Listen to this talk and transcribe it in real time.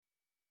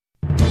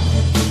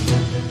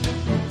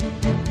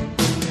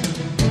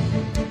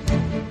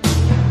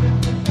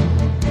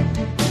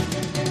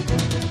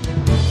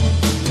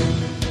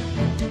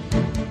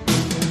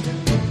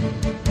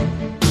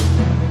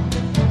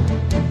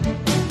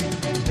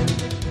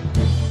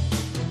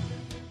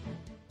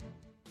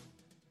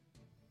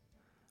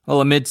Well,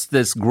 amidst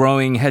this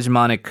growing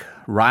hegemonic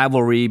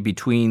rivalry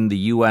between the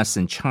U.S.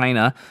 and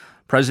China,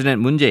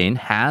 President Moon Jae-in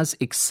has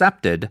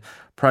accepted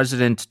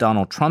President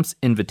Donald Trump's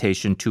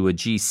invitation to a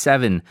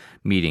G7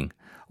 meeting.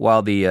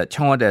 While the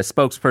Cheongwade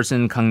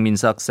spokesperson Kang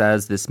Min-seok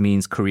says this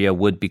means Korea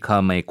would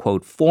become a,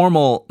 quote,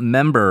 formal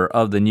member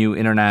of the new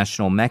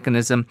international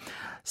mechanism,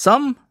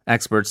 some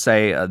experts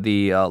say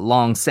the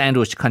long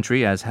sandwich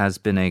country, as has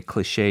been a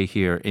cliche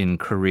here in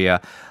Korea,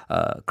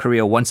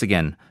 Korea once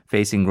again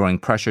facing growing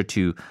pressure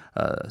to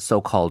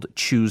so-called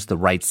choose the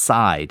right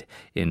side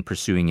in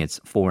pursuing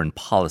its foreign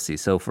policy.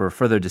 So for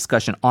further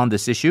discussion on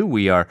this issue,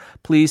 we are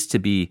pleased to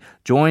be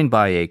joined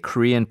by a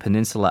Korean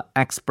Peninsula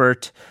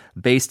expert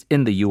based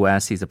in the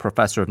U.S. He's a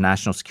professor of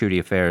national security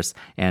affairs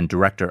and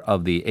director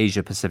of the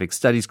Asia Pacific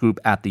Studies Group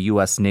at the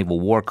U.S. Naval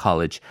War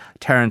College.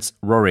 Terence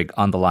Roehrig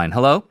on the line.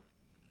 Hello.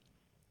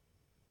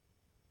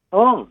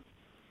 Hello.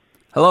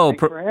 Hello.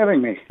 Thanks for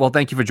having me. Well,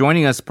 thank you for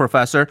joining us,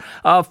 Professor.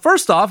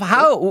 First off,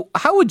 how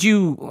would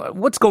you,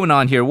 what's going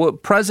on here?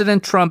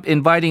 President Trump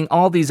inviting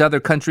all these other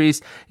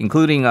countries,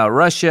 including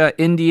Russia,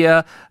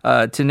 India,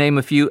 to name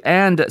a few,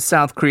 and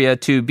South Korea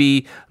to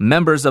be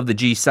members of the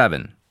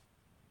G7.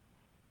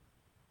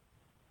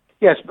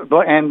 Yes,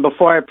 and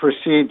before I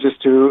proceed,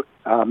 just to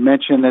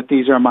mention that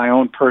these are my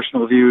own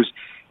personal views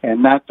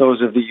and not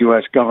those of the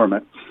U.S.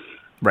 government.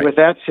 Right. With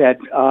that said,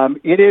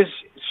 it is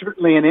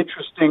certainly an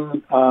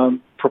interesting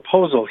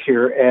proposal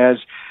here, as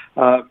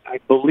I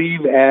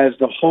believe as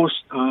the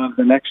host of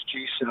the next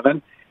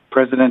G7,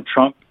 President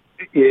Trump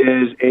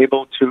is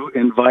able to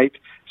invite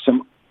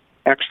some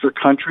extra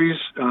countries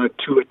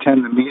to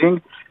attend the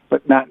meeting,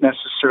 but not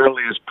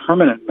necessarily as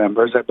permanent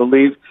members. I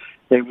believe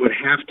they would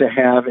have to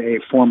have a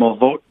formal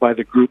vote by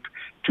the group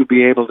to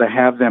be able to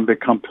have them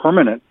become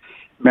permanent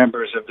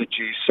members of the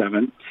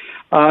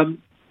G7.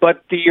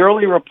 But the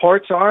early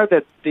reports are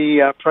that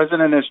the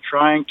president is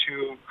trying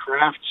to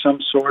craft some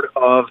sort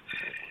of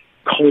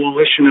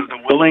coalition of the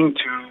willing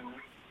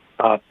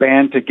to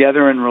band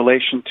together in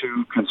relation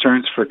to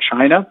concerns for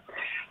China.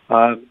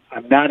 I'm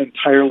not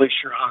entirely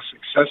sure how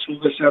successful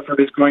this effort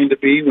is going to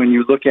be. When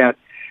you look at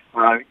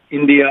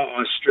India,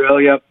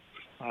 Australia,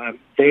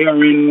 they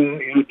are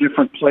in a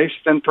different place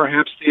than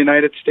perhaps the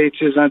United States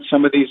is on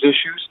some of these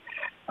issues.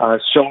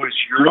 So is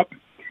Europe.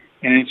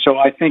 And so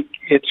I think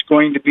it's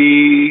going to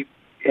be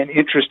an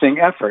interesting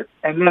effort.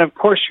 And then, of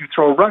course, you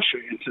throw Russia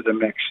into the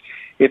mix.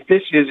 If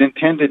this is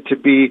intended to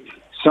be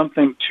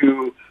something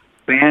to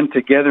band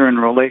together in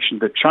relation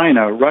to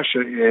China,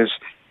 Russia is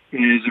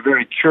a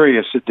very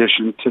curious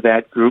addition to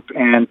that group.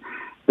 And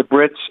the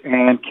Brits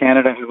and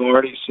Canada have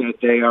already said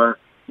they are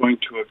going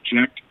to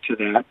object to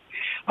that.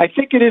 I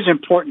think it is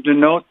important to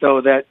note,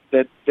 though, that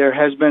there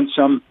has been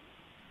some,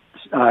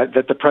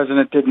 that the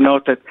president did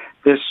note that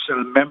this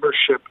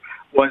membership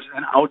was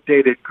an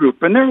outdated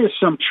group. And there is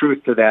some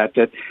truth to that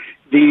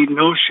the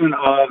notion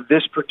of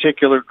this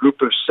particular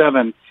group of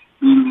seven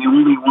being the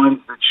only ones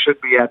that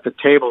should be at the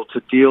table to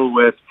deal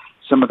with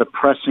some of the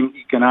pressing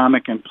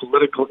economic and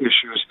political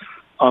issues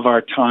of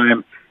our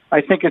time, I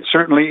think it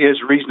certainly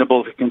is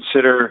reasonable to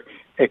consider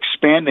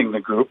expanding the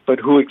group, but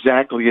who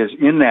exactly is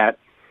in that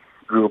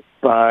group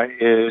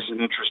is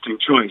an interesting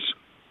choice.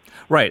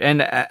 Right.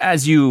 And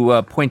as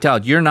you point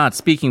out, you're not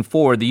speaking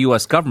for the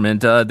U.S.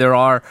 government. There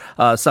are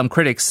some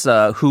critics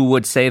who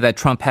would say that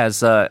Trump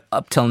has,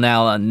 up till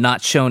now,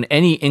 not shown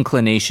any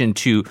inclination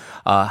to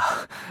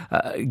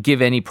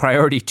give any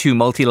priority to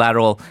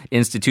multilateral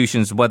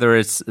institutions, whether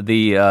it's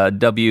the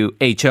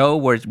WHO,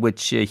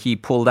 which he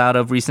pulled out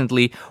of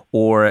recently,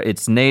 or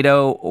it's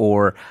NATO,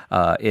 or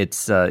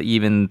it's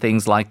even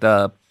things like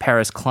the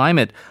Paris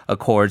Climate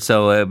Accord.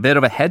 So a bit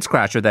of a head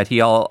scratcher that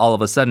he all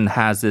of a sudden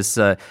has this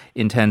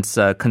intense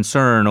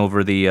concern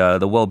over the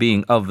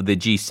well-being of the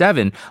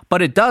G7.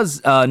 But it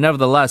does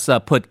nevertheless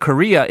put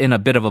Korea in a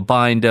bit of a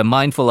bind,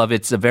 mindful of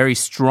its very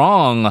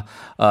strong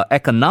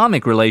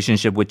economic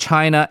relationship with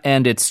China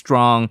and its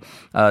strong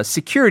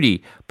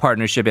security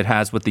partnership it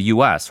has with the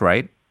U.S.,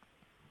 right?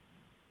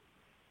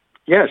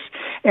 Yes.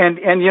 And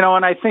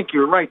I think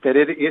you're right that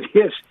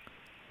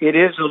it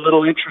is a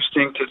little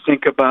interesting to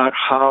think about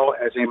how,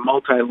 as a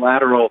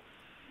multilateral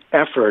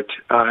effort,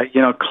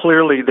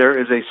 clearly there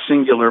is a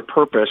singular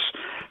purpose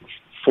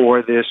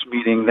for this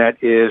meeting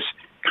that is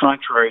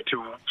contrary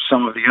to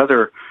some of the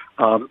other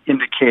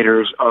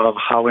indicators of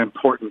how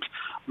important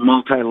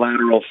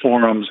multilateral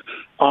forums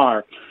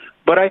are.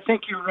 But I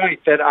think you're right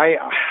that I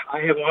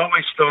have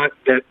always thought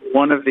that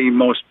one of the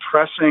most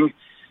pressing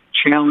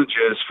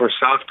challenges for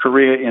South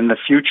Korea in the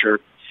future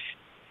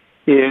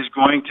is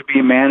going to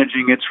be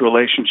managing its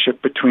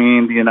relationship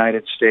between the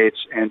United States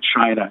and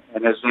China.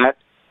 And as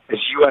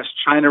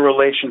U.S.-China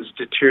relations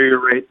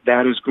deteriorate,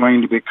 that is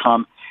going to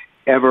become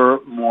ever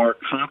more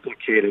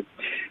complicated.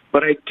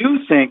 But I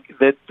do think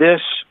that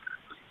this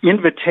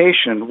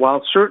invitation,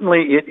 while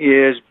certainly it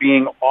is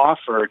being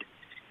offered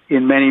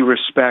in many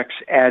respects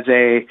as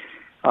a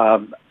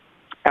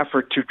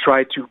effort to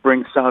try to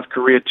bring South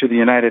Korea to the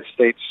United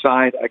States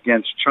side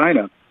against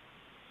China,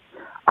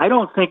 I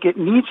don't think it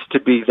needs to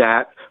be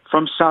that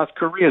from South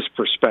Korea's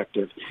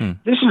perspective.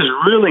 This is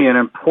really an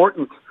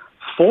important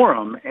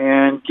forum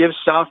and gives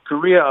South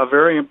Korea a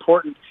very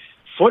important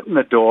foot in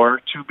the door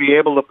to be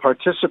able to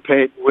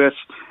participate with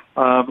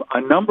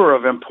a number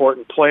of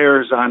important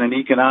players on an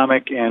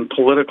economic and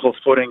political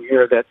footing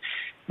here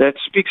that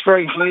speaks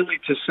very highly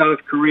to South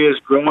Korea's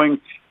growing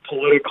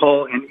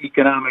political and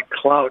economic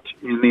clout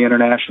in the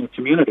international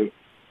community.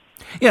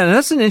 Yeah,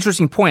 that's an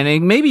interesting point.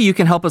 And maybe you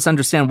can help us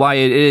understand why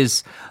it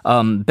is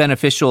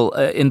beneficial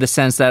in the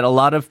sense that a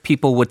lot of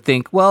people would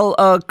think, well,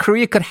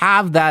 Korea could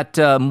have that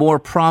more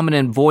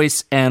prominent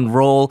voice and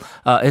role,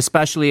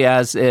 especially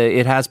as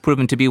it has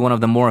proven to be one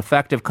of the more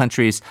effective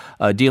countries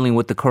dealing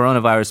with the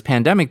coronavirus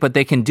pandemic. But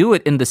they can do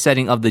it in the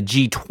setting of the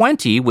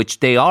G20, which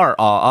they are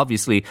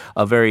obviously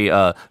a very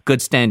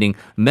good standing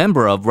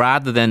member of,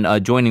 rather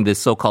than joining this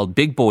so-called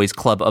big boys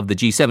club of the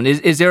G7.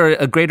 Is there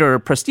a greater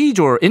prestige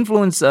or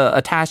influence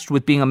attached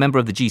with being a member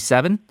of the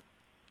G7?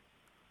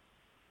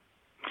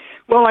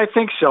 Well, I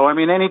think so. I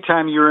mean,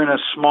 anytime you're in a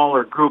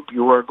smaller group,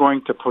 you are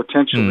going to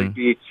potentially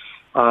be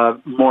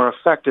more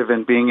effective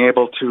in being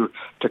able to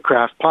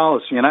craft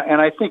policy. And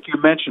I think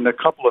you mentioned a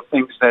couple of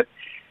things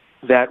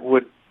that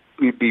would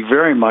be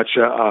very much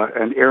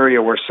an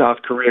area where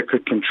South Korea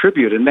could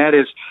contribute. And that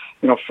is,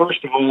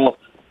 first of all,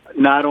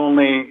 not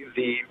only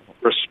the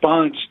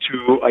response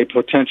to a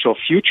potential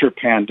future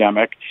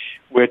pandemic,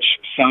 which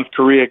South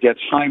Korea gets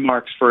high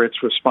marks for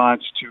its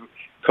response to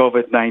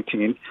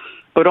COVID-19,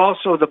 but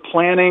also the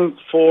planning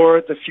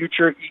for the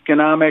future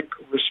economic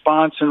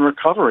response and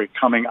recovery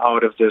coming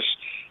out of this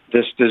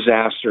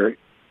disaster.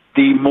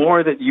 The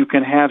more that you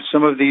can have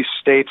some of these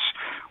states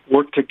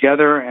work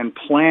together and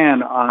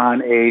plan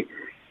on a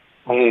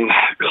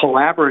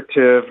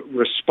collaborative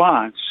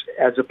response,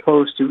 as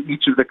opposed to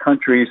each of the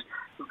countries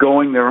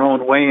going their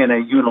own way in a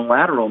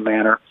unilateral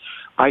manner,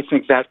 I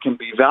think that can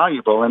be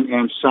valuable,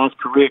 and South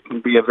Korea can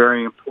be a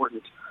very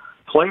important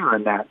player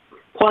in that.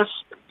 Plus,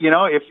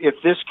 if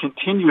this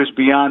continues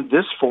beyond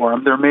this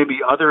forum, there may be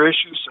other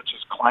issues such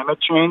as climate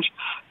change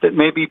that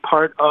may be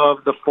part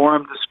of the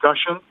forum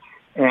discussion,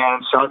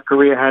 and South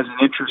Korea has an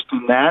interest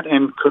in that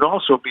and could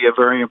also be a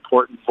very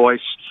important voice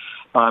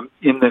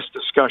in this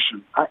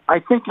discussion. I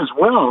think as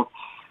well,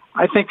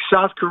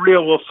 South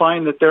Korea will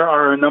find that there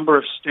are a number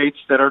of states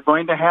that are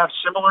going to have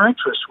similar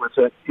interests with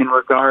it in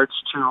regards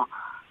to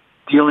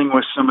dealing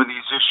with some of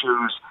these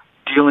issues,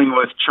 dealing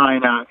with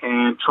China,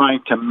 and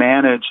trying to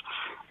manage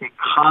a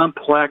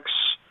complex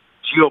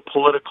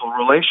geopolitical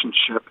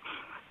relationship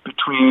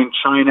between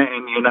China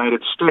and the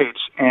United States.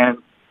 And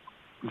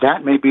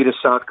that may be to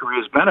South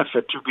Korea's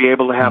benefit to be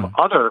able to have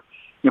other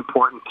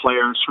important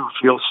players who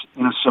feel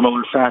in a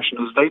similar fashion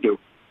as they do.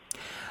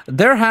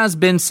 There has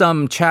been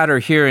some chatter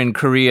here in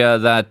Korea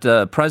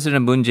that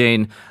President Moon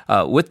Jae-in,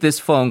 with this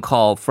phone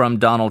call from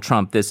Donald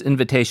Trump, this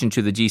invitation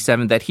to the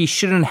G7, that he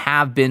shouldn't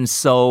have been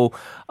so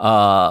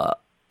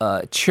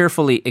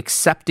cheerfully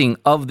accepting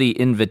of the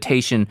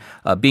invitation,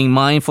 being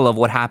mindful of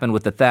what happened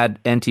with the THAAD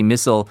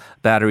anti-missile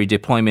battery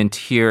deployment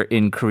here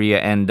in Korea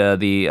and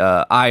the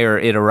ire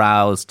it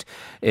aroused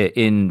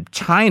in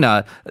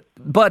China.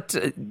 But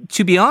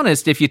to be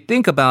honest, if you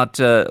think about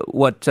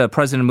what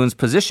President Moon's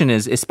position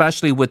is,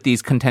 especially with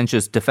these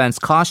contentious defense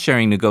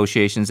cost-sharing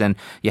negotiations, and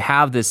you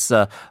have this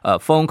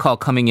phone call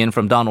coming in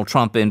from Donald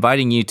Trump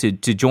inviting you to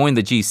join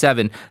the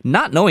G7,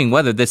 not knowing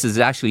whether this is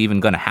actually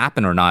even going to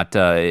happen or not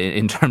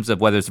in terms of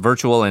whether it's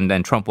virtual, and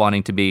then Trump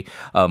wanting to be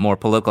more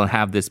political and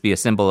have this be a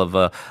symbol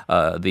of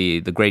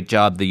the great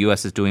job the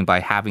U.S. is doing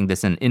by having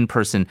this an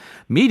in-person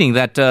meeting,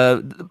 that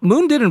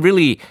Moon didn't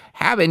really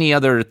have any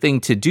other thing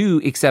to do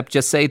except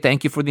just say,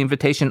 thank you for the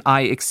invitation,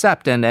 I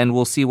accept, and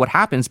we'll see what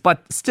happens.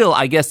 But still,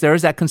 I guess there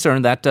is that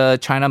concern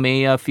that China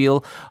may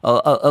feel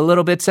a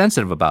little bit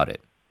sensitive about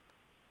it.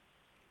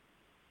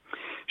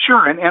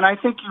 Sure, and I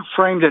think you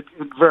framed it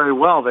very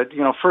well, that,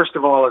 first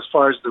of all, as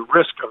far as the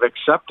risk of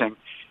accepting,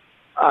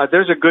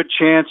 there's a good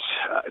chance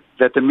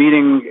that the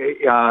meeting,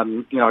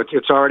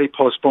 it's already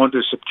postponed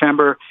to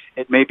September.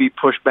 It may be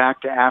pushed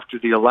back to after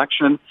the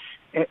election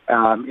in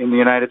the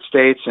United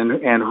States,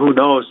 and who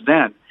knows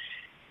then.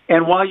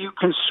 And while you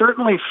can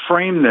certainly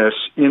frame this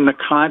in the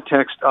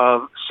context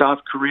of South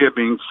Korea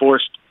being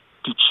forced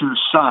to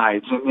choose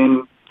sides,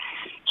 and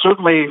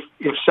certainly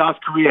if South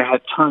Korea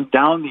had turned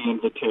down the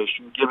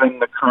invitation, given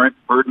the current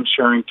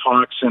burden-sharing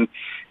talks and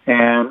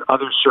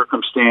other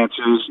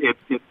circumstances,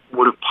 it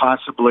would have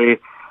possibly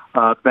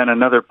been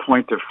another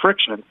point of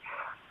friction.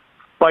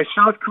 By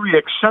South Korea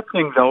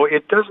accepting, though,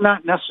 it does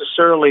not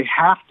necessarily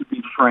have to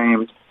be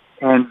framed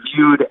and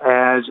viewed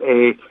as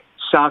a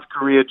South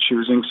Korea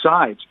choosing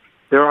sides.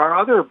 There are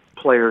other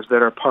players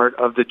that are part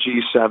of the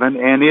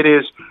G7, and it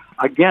is,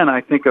 again,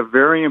 I think, a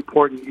very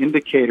important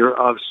indicator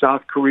of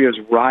South Korea's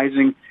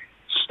rising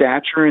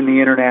stature in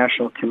the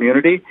international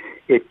community.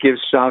 It gives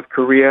South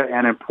Korea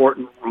an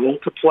important role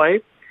to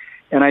play,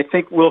 and I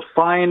think we'll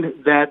find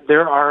that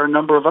there are a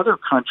number of other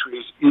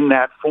countries in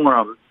that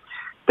forum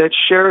that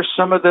share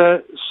some of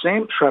the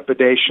same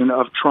trepidation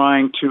of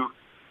trying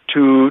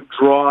to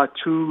draw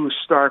too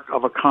stark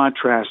of a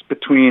contrast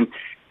between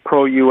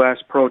pro-U.S.,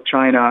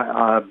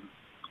 pro-China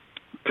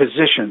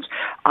positions.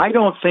 I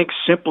don't think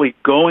simply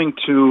going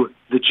to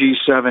the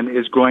G7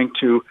 is going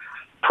to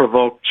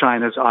provoke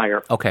China's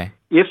ire. Okay.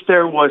 If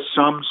there was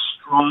some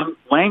strong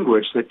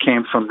language that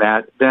came from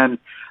that, then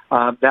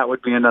that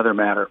would be another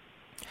matter.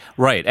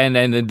 Right, and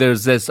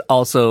there's this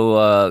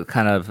also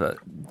kind of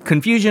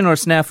confusion or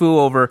snafu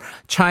over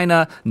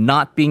China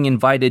not being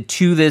invited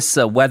to this,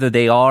 whether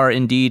they are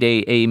indeed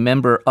a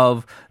member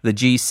of the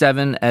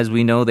G7. As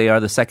we know, they are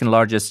the second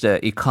largest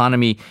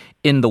economy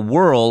in the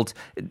world.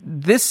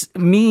 This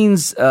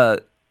means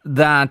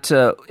that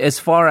as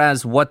far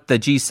as what the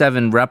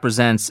G7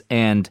 represents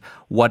and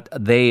what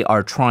they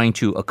are trying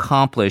to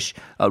accomplish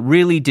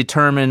really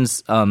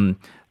determines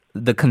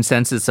the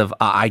consensus of,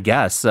 I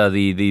guess,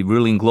 the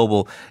ruling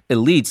global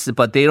elites,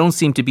 but they don't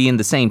seem to be in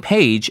the same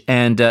page.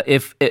 And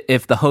if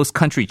the host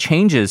country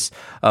changes,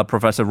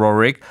 Professor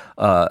Roehrig,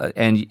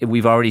 and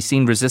we've already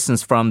seen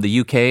resistance from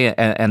the UK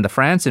and the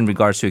France in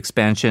regards to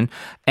expansion,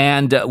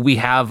 and we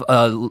have,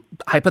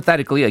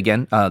 hypothetically,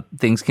 again,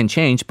 things can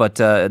change,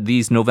 but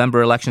these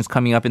November elections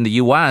coming up in the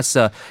US,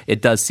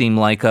 it does seem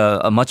like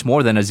a much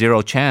more than a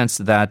zero chance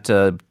that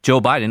Joe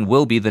Biden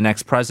will be the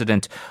next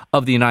president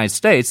of the United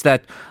States,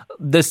 that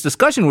this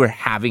discussion we're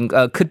having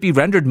could be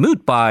rendered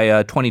moot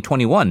by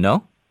 2021,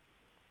 no?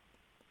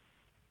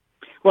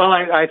 Well,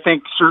 I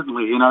think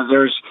certainly.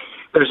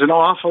 There's an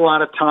awful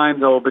lot of time,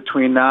 though,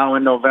 between now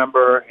and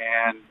November,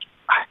 and,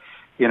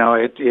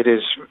 it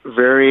is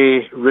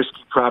very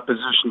risky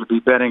proposition to be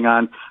betting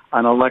on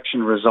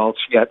election results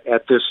yet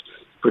at this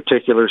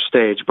particular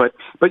stage. But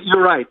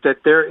you're right that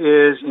there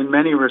is, in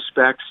many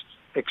respects,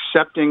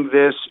 accepting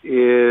this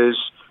is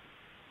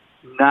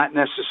not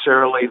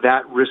necessarily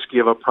that risky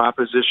of a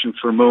proposition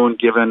for Moon,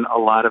 given a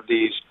lot of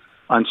these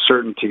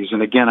uncertainties.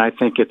 And again, I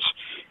think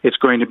it's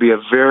going to be a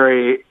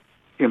very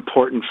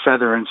important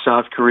feather in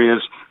South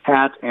Korea's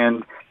hat,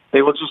 and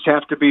they will just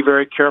have to be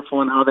very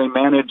careful in how they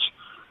manage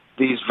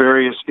these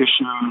various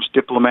issues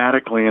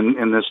diplomatically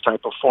in this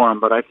type of forum.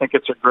 But I think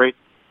it's a great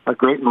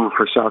move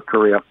for South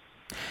Korea.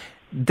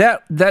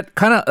 That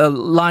kind of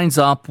lines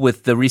up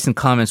with the recent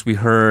comments we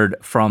heard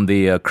from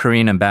the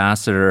Korean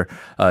ambassador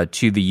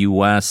to the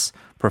U.S.,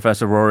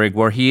 Professor Roehrig,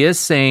 where he is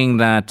saying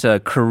that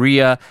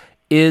Korea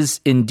is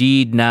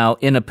indeed now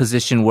in a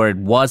position where it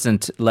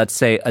wasn't, let's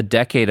say, a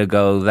decade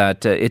ago,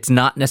 that it's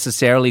not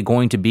necessarily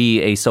going to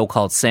be a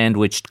so-called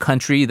sandwiched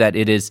country, that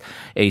it is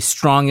a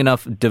strong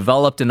enough,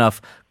 developed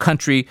enough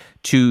country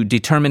to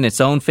determine its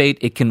own fate.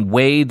 It can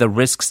weigh the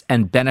risks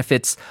and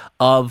benefits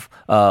of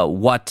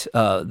what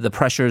the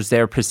pressures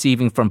they're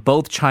perceiving from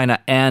both China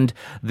and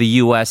the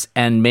U.S.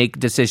 and make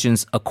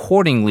decisions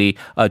accordingly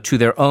to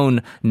their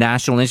own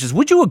national interests.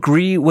 Would you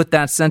agree with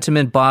that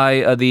sentiment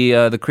by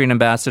the Korean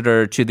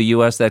ambassador to the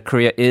U.S. that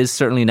Korea is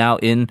certainly now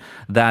in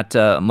that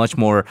much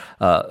more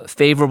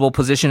favorable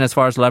position as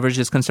far as leverage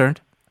is concerned?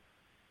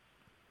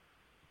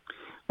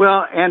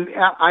 Well, and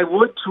I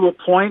would to a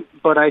point,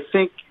 but I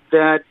think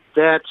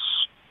that's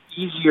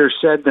easier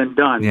said than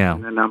done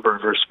in a number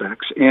of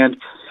respects. And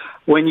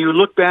when you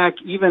look back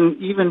even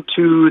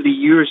to the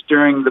years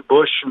during the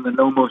Bush and the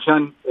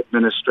Roh-moo-hyun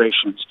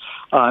administrations,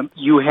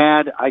 you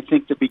had, I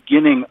think, the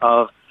beginning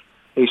of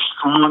a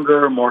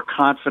stronger, more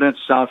confident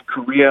South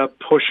Korea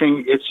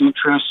pushing its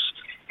interests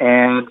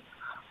and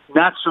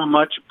not so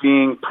much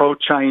being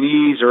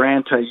pro-Chinese or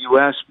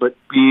anti-U.S., but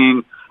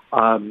being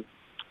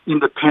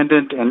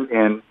independent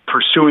and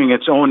pursuing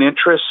its own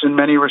interests in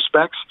many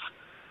respects.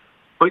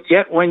 But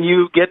yet when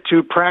you get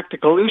to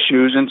practical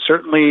issues, and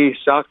certainly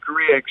South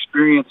Korea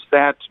experienced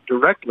that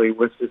directly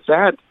with the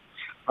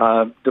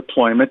THAAD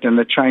deployment and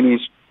the Chinese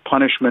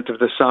punishment of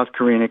the South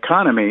Korean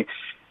economy,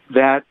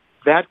 that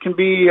can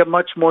be a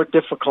much more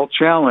difficult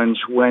challenge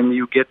when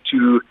you get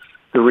to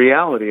the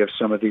reality of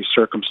some of these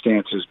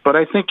circumstances. But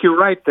I think you're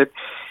right that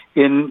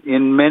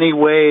in many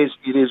ways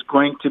it is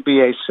going to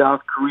be a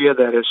South Korea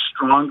that is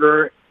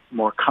stronger,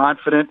 more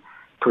confident,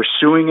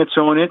 pursuing its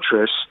own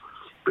interests,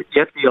 but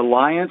yet the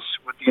alliance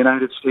with the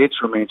United States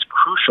remains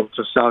crucial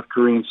to South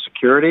Korean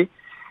security,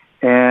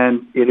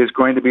 and it is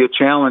going to be a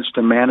challenge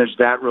to manage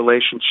that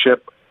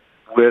relationship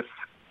with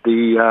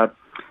the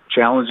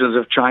challenges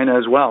of China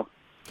as well.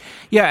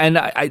 Yeah,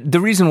 and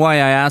the reason why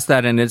I asked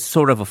that, and it's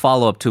sort of a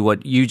follow-up to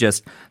what you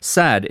just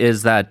said,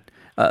 is that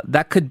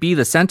that could be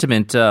the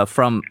sentiment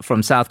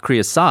from South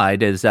Korea's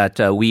side, is that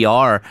we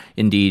are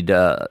indeed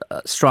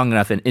strong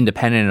enough and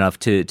independent enough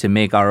to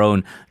make our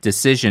own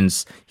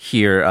decisions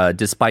here,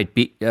 despite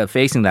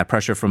facing that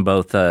pressure from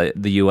both the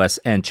U.S.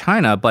 and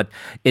China. But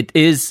it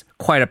is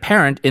quite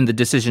apparent in the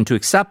decision to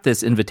accept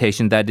this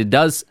invitation that it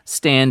does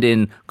stand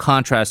in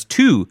contrast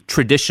to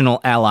traditional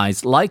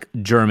allies like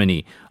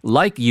Germany,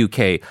 like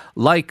UK,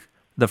 like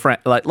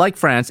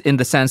France, in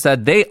the sense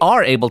that they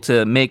are able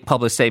to make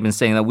public statements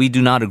saying that we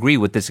do not agree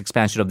with this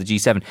expansion of the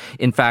G7.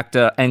 In fact,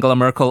 Angela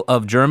Merkel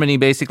of Germany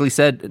basically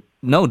said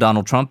no,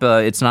 Donald Trump,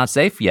 it's not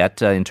safe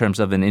yet in terms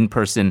of an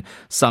in-person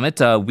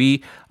summit.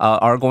 We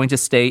are going to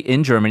stay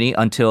in Germany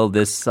until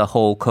this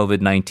whole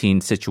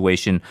COVID-19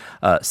 situation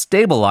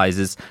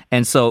stabilizes.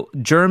 And so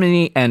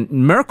Germany and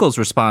Merkel's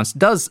response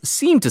does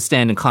seem to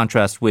stand in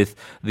contrast with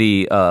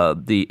the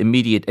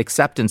immediate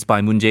acceptance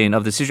by Moon Jae-in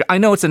of the situation. I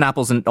know it's an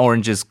apples and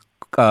oranges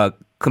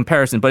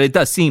comparison, but it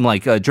does seem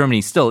like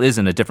Germany still is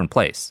in a different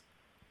place.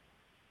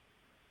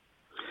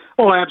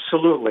 Oh,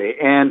 absolutely.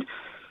 And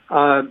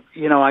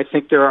I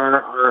think there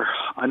are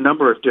a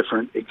number of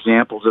different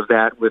examples of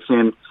that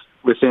within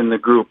the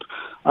group.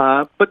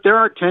 But there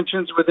are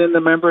tensions within the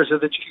members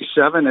of the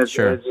G7, as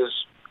is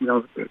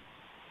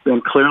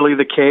been clearly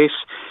the case.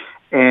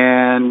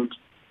 And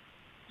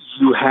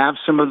you have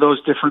some of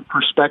those different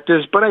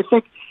perspectives. But I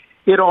think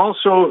it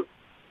also,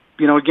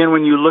 again,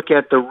 when you look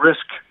at the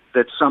risk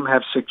that some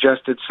have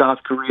suggested South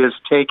Korea is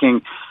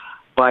taking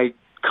by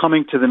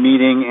coming to the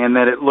meeting, and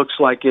that it looks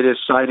like it is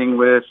siding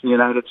with the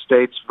United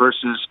States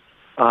versus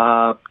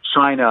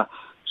China.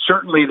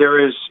 Certainly, there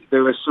is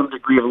some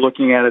degree of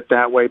looking at it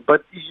that way.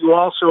 But you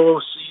also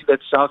see that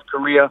South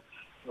Korea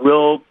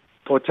will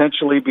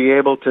potentially be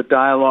able to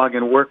dialogue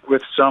and work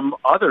with some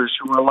others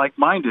who are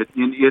like-minded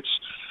in its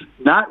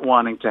not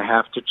wanting to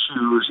have to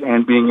choose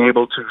and being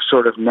able to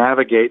sort of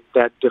navigate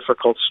that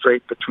difficult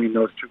strait between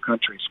those two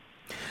countries.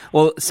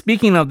 Well,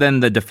 speaking of then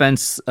the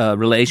defense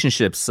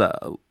relationships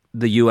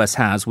the U.S.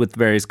 has with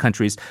various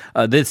countries,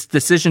 this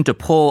decision to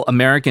pull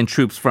American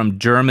troops from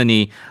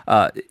Germany,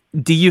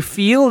 do you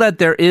feel that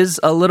there is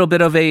a little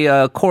bit of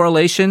a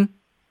correlation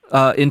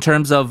in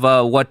terms of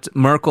what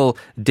Merkel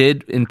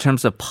did in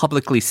terms of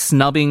publicly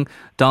snubbing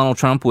Donald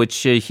Trump, which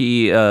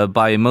he,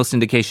 by most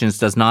indications,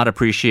 does not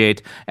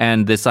appreciate,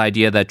 and this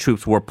idea that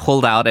troops were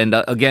pulled out? And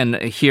again,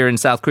 here in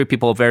South Korea,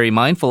 people are very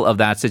mindful of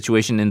that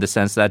situation in the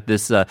sense that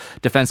this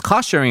defense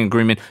cost-sharing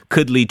agreement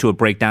could lead to a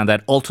breakdown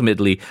that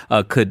ultimately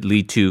could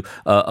lead to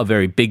a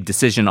very big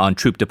decision on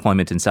troop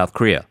deployment in South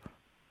Korea.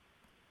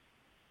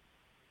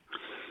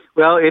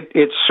 Well,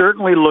 it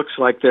certainly looks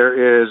like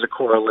there is a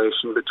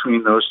correlation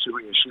between those two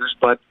issues,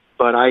 but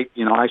I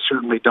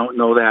certainly don't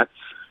know that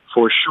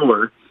for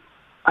sure.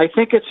 I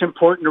think it's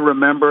important to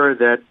remember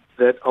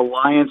that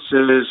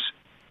alliances,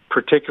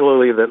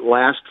 particularly that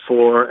last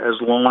for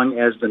as long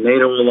as the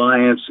NATO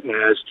alliance,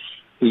 as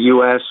the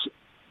U.S.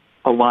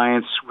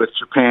 alliance with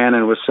Japan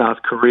and with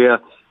South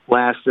Korea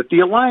last, that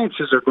the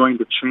alliances are going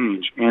to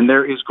change, and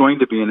there is going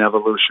to be an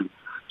evolution.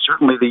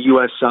 Certainly the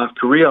U.S.-South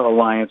Korea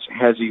alliance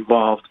has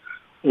evolved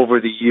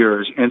over the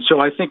years. And so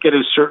I think it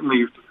is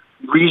certainly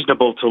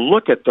reasonable to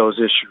look at those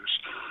issues.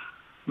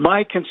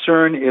 My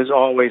concern is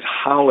always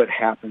how it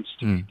happens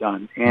to be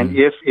done. And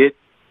if it,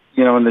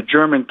 in the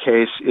German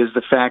case, is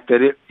the fact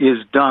that it is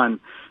done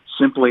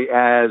simply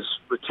as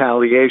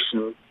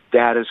retaliation,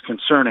 that is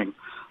concerning.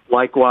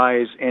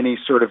 Likewise, any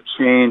sort of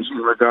change in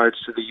regards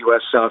to the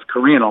U.S.-South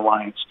Korean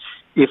alliance,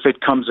 if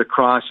it comes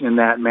across in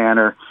that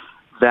manner,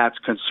 that's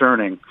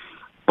concerning.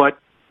 But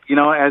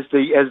as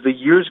the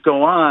years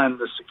go on,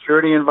 the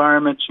security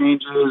environment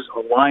changes,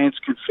 alliance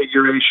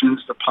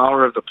configurations, the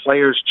power of the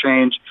players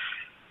change.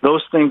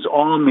 Those things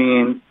all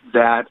mean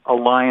that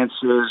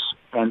alliances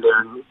and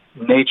their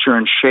nature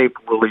and shape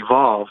will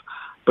evolve.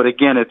 But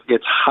again,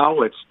 it's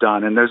how it's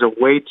done, and there's a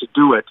way to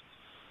do it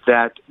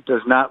that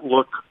does not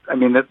look,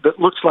 that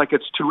looks like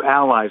it's two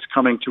allies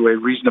coming to a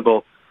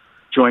reasonable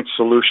joint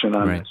solution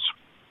on this.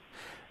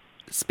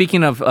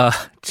 Speaking of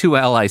two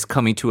allies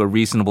coming to a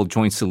reasonable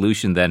joint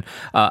solution, then,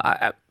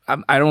 I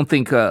don't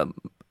think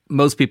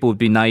most people would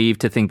be naive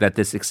to think that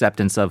this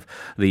acceptance of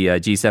the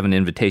G7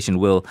 invitation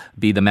will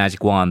be the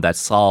magic wand that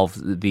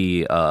solves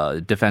the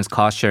defense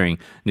cost-sharing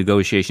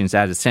negotiations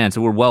as it stands.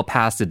 So we're well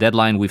past the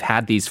deadline. We've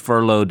had these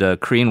furloughed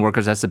Korean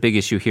workers. That's a big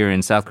issue here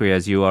in South Korea,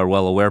 as you are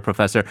well aware,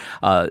 Professor.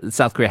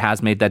 South Korea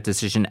has made that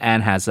decision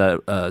and has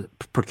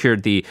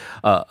procured the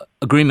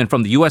agreement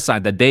from the U.S.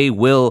 side that they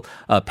will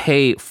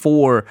pay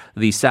for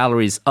the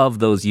salaries of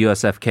those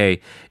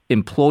USFK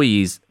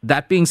employees.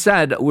 That being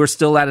said, we're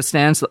still at a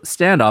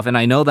standoff, and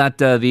I know that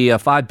the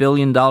 $5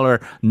 billion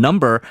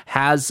number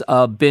has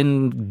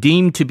been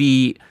deemed to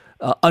be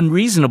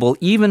unreasonable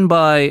even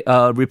by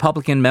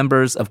Republican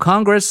members of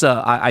Congress.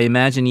 I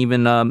imagine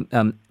even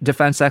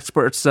defense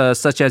experts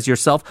such as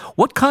yourself.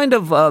 What kind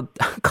of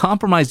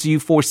compromise do you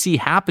foresee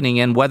happening,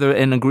 and whether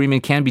an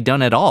agreement can be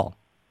done at all?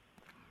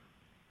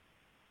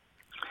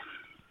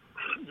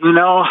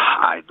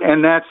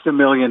 And that's the $1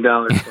 million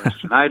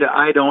question.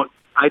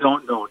 I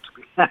don't know,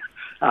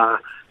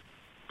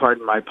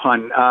 pardon my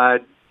pun.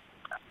 And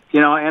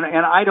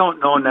I don't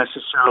know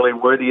necessarily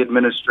where the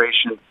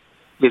administration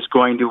is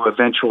going to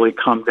eventually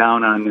come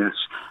down on this.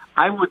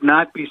 I would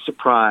not be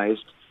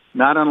surprised,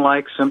 not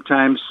unlike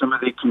sometimes some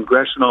of the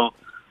congressional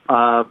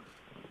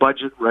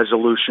budget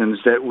resolutions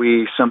that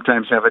we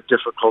sometimes have a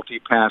difficulty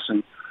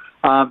passing,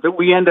 that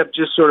we end up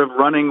just sort of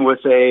running with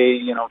a,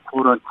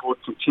 quote unquote,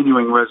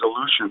 continuing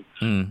resolution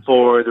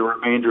for the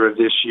remainder of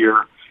this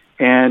year,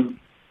 and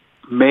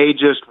may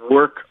just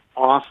work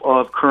off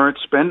of current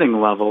spending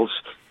levels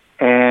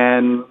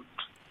and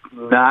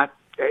not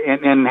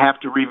and have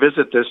to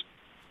revisit this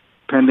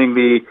pending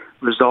the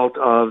result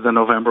of the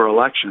November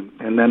election,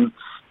 and then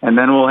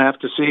we'll have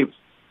to see.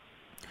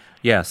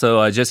 Yeah,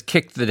 so just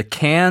kick the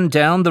can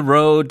down the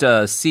road,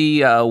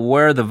 see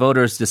where the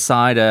voters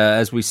decide.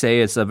 As we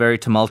say, it's a very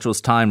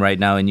tumultuous time right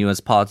now in U.S.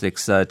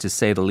 politics, to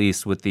say the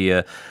least, with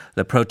the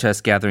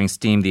protest gathering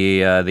steam,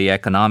 the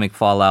economic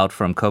fallout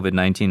from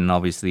COVID-19, and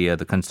obviously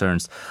the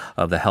concerns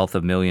of the health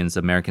of millions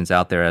of Americans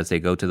out there as they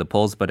go to the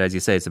polls. But as you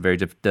say, it's a very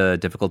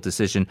difficult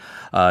decision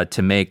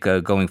to make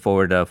going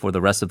forward for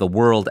the rest of the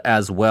world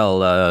as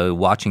well,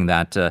 watching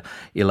that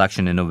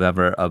election in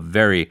November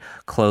very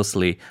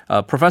closely.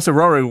 Professor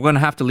Roehrig, we're going to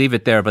have to leave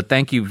it there, but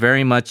thank you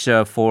very much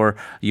for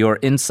your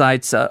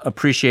insights.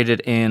 Appreciate it,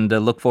 and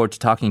look forward to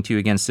talking to you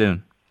again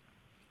soon.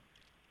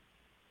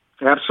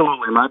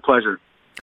 Absolutely. My pleasure.